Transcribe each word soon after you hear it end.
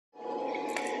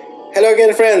Hello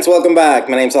again, friends. Welcome back.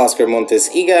 My name is Oscar Montes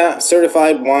Iga,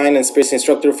 certified wine and spirits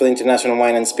instructor for the International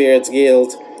Wine and Spirits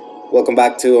Guild. Welcome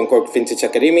back to Uncorked Vintage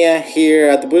Academia here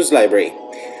at the Booze Library.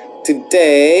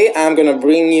 Today, I'm going to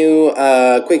bring you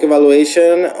a quick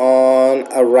evaluation on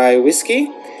a rye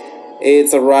whiskey.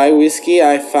 It's a rye whiskey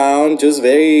I found just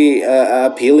very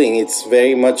appealing. It's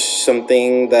very much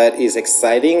something that is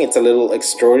exciting. It's a little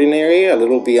extraordinary, a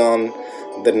little beyond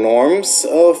the norms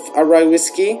of a rye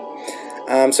whiskey.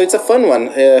 So it's a fun one.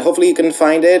 Hopefully you can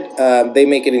find it. They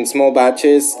make it in small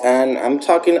batches, and I'm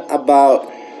talking about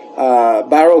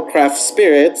Barrell Craft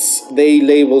Spirits. They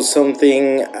label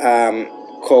something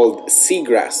called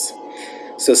Seagrass.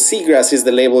 So Seagrass is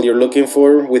the label you're looking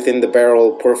for within the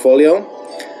Barrell portfolio,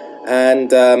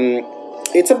 and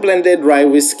it's a blended rye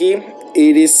whiskey.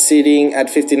 It is sitting at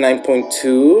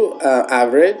 59.2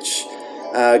 average,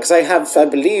 because I have, I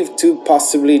believe, two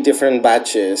possibly different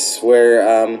batches where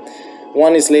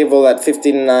one is labeled at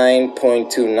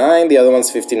 59.29, the other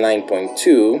one's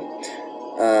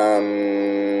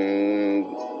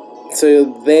 59.2. So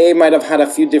they might have had a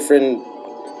few different,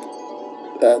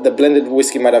 the blended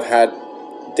whiskey might have had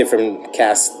different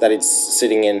casks that it's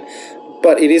sitting in.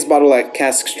 But it is bottled at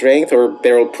cask strength or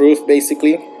barrel proof,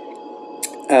 basically.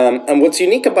 And what's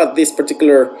unique about this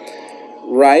particular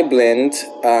rye blend,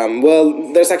 well,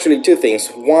 there's actually two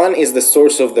things. One is the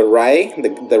source of the rye,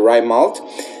 the rye malt.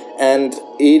 And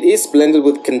it is blended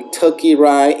with Kentucky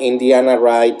rye, Indiana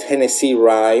rye, Tennessee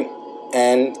rye,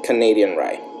 and Canadian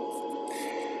rye.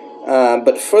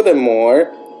 But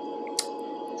furthermore,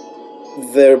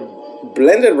 the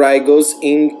blended rye goes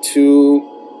into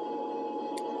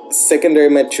secondary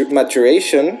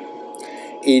maturation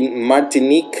in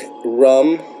Martinique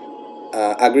rum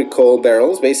agricole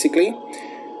barrels, basically.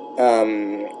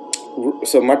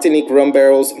 So Martinique rum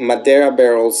barrels, Madeira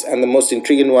barrels, and the most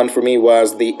intriguing one for me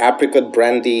was the apricot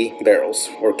brandy barrels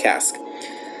or cask.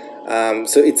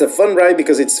 So it's a fun ride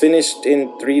because it's finished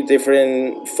in three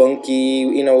different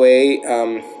funky, in a way,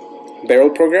 barrel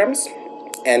programs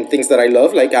and things that I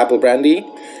love, like apple brandy,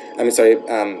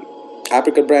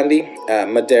 apricot brandy,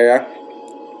 Madeira,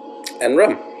 and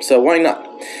rum. So why not?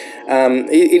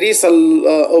 It is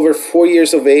over 4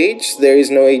 years of age. There is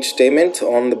no age statement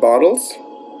on the bottles.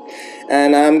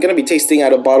 And I'm going to be tasting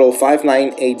out of bottle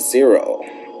 5980.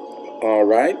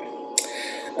 Alright.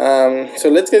 So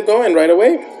let's get going right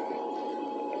away.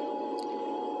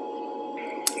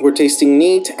 We're tasting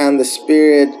neat, and the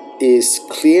spirit is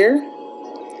clear.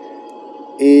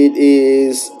 It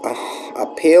is a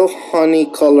pale honey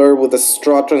color with a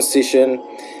straw transition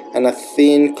and a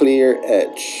thin, clear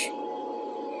edge.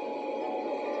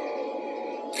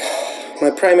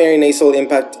 My primary nasal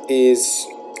impact is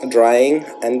drying,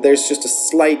 and there's just a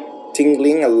slight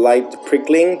tingling, a light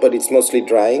prickling, but it's mostly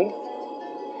drying.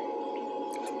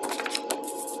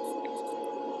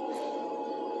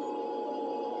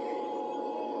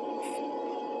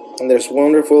 And there's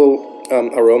wonderful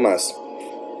aromas.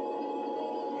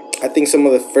 I think some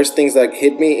of the first things that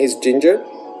hit me is ginger,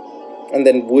 and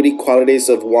then woody qualities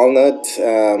of walnut,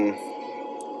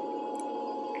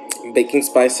 baking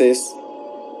spices.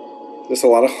 There's a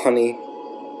lot of honey.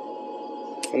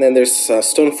 And then there's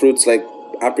stone fruits like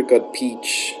apricot,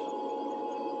 peach,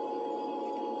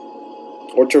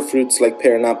 orchard fruits like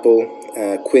pear and apple,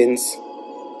 quince.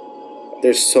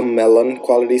 There's some melon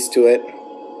qualities to it,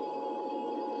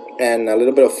 and a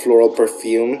little bit of floral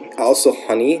perfume. Also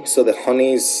honey, so the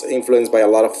honey is influenced by a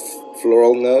lot of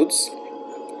floral notes.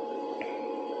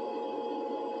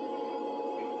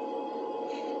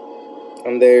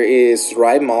 And there is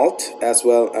rye malt as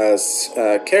well as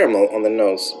caramel on the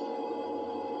nose.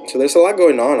 So there's a lot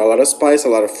going on, a lot of spice, a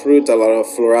lot of fruit, a lot of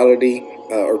florality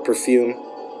or perfume.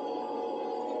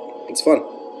 It's fun.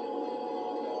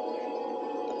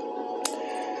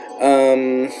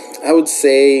 I would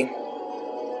say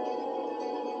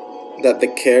that the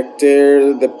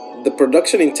character, the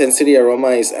production intensity aroma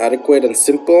is adequate and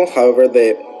simple. However,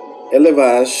 the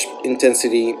élevage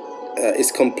intensity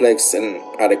is complex and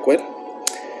adequate.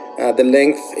 The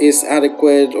length is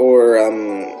adequate or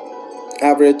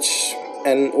average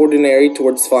and ordinary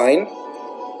towards fine.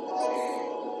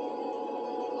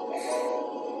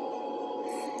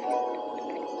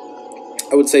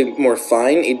 I would say more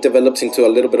fine. It develops into a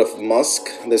little bit of musk.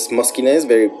 This muskiness,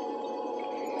 very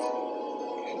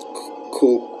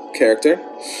cool character.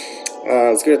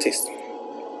 Let's give it a taste.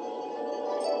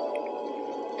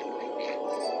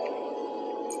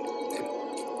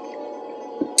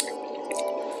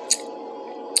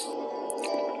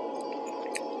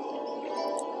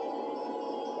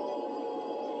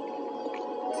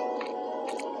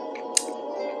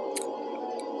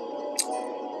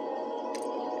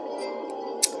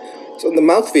 So the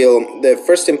mouthfeel, the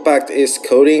first impact is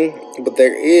coating, but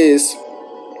there is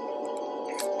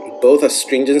both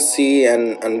astringency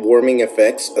and warming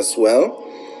effects as well.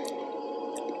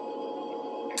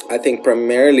 I think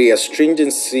primarily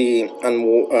astringency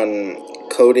and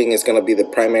coating is going to be the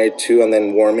primary two, and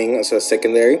then warming as a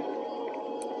secondary.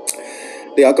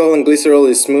 The alcohol and glycerol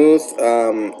is smooth.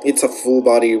 It's a full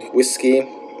body whiskey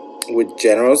with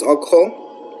generous alcohol.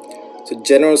 So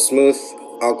generous, smooth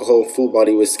alcohol, full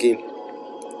body whiskey.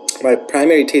 My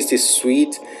primary taste is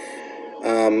sweet,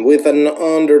 with an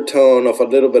undertone of a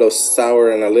little bit of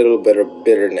sour and a little bit of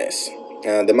bitterness.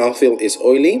 The mouthfeel is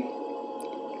oily.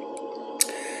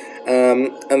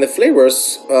 And the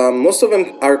flavors, most of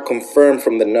them are confirmed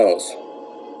from the nose.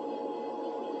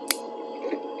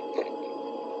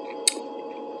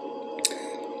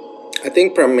 I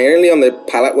think primarily on the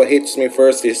palate what hits me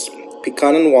first is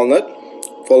pecan and walnut,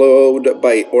 followed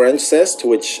by orange zest,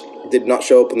 which did not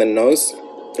show up in the nose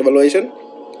evaluation,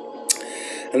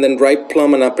 and then ripe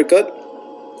plum and apricot,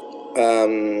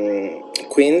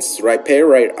 quince, ripe pear,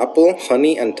 ripe apple,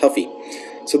 honey, and toffee.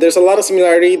 So there's a lot of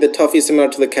similarity. The toffee is similar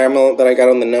to the caramel that I got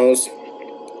on the nose.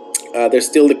 There's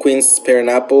still the quince, pear, and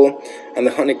apple, and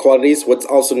the honey qualities. What's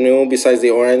also new besides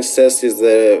the orange zest is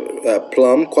the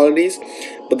plum qualities.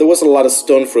 But there was a lot of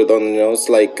stone fruit on the nose,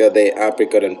 like the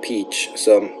apricot and peach.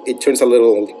 So it turns a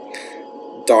little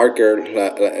darker,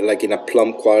 like in a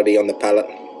plum quality on the palate.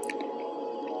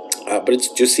 But it's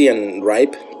juicy and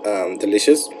ripe,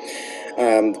 delicious.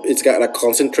 It's got a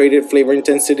concentrated flavor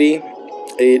intensity.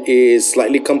 It is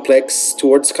slightly complex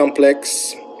towards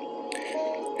complex,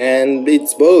 and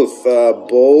it's both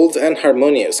bold and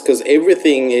harmonious, because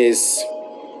everything is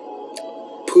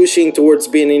pushing towards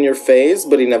being in your face,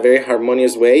 but in a very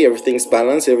harmonious way. Everything's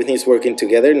balanced, everything's working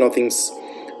together, nothing's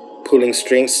pulling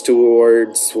strings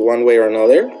towards one way or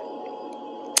another.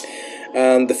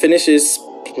 The finish is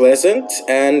pleasant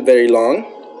and very long.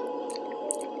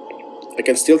 I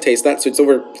can still taste that, so it's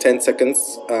over 10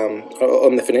 seconds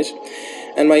on the finish.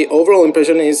 And my overall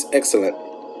impression is excellent.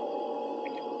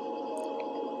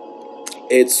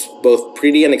 It's both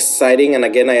pretty and exciting, and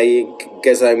again, I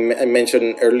guess I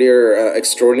mentioned earlier,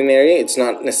 extraordinary. It's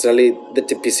not necessarily the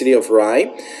typicity of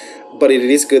rye, but it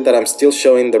is good that I'm still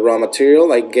showing the raw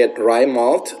material. I get rye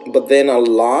malt, but then a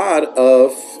lot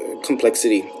of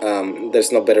complexity.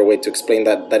 There's no better way to explain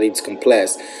that it's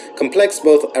complex. Complex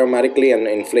both aromatically and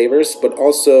in flavors, but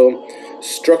also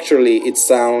structurally it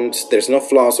sounds, there's no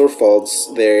flaws or faults.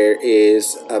 There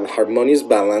is a harmonious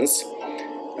balance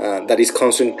that is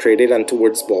concentrated and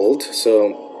towards bold.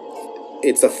 So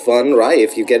it's a fun rye.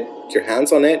 If you get your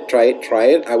hands on it, try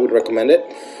it. I would recommend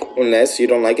it. Unless you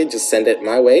don't like it, just send it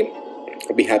my way.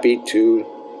 I'll be happy to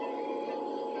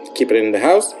keep it in the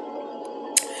house.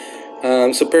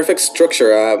 So perfect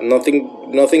structure.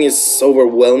 Nothing is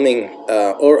overwhelming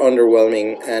or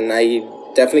underwhelming, and I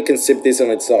definitely can sip this on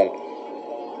its own.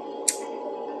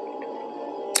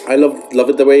 I love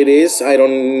it the way it is. I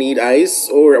don't need ice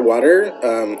or water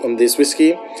on this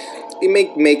whiskey. It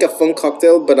may make a fun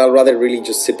cocktail, but I'd rather really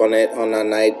just sip on it on a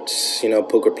night,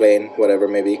 poker playing, whatever,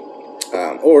 maybe,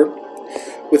 or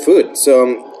with food.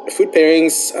 So food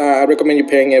pairings, I recommend you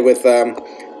pairing it with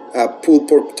pulled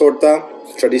pork torta,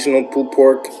 traditional pulled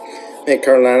pork,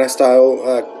 Carolina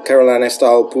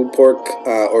style pulled pork,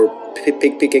 or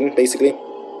pig picking, basically.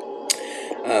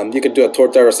 You could do a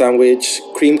torta or a sandwich,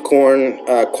 cream corn,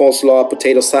 coleslaw,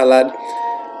 potato salad.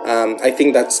 I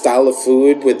think that style of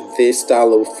food with this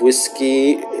style of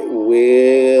whiskey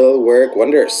will work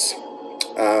wonders.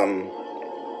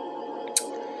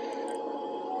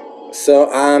 So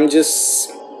I'm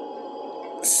just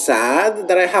sad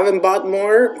that I haven't bought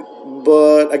more,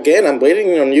 but again, I'm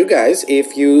waiting on you guys.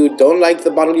 If you don't like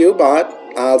the bottle you bought,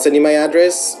 I'll send you my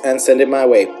address and send it my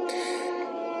way.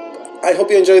 I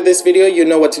hope you enjoyed this video. You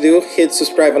know what to do. Hit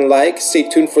subscribe and like. Stay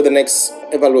tuned for the next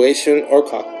evaluation or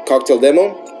cocktail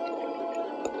demo,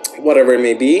 whatever it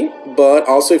may be. But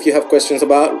also, if you have questions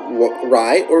about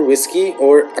rye or whiskey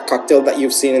or a cocktail that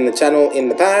you've seen in the channel in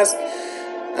the past,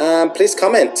 please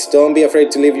comment. Don't be afraid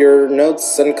to leave your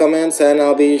notes and comments, and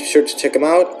I'll be sure to check them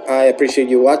out. I appreciate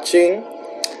you watching.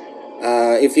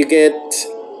 If you get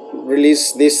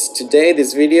release this today,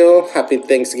 this video, happy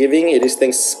Thanksgiving. It is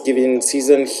Thanksgiving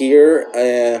season here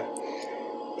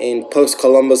in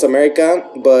post-Columbus America,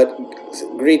 but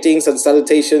greetings and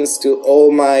salutations to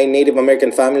all my Native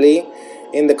American family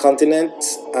in the continent.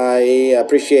 I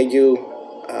appreciate you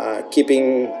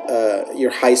keeping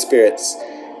your high spirits.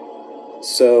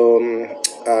 So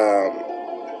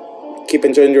keep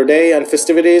enjoying your day and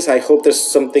festivities. I hope there's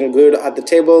something good at the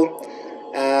table.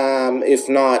 If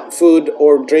not food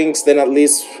or drinks, then at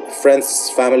least friends,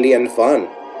 family, and fun.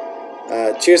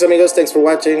 Cheers, amigos. Thanks for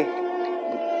watching.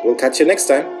 We'll catch you next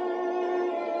time.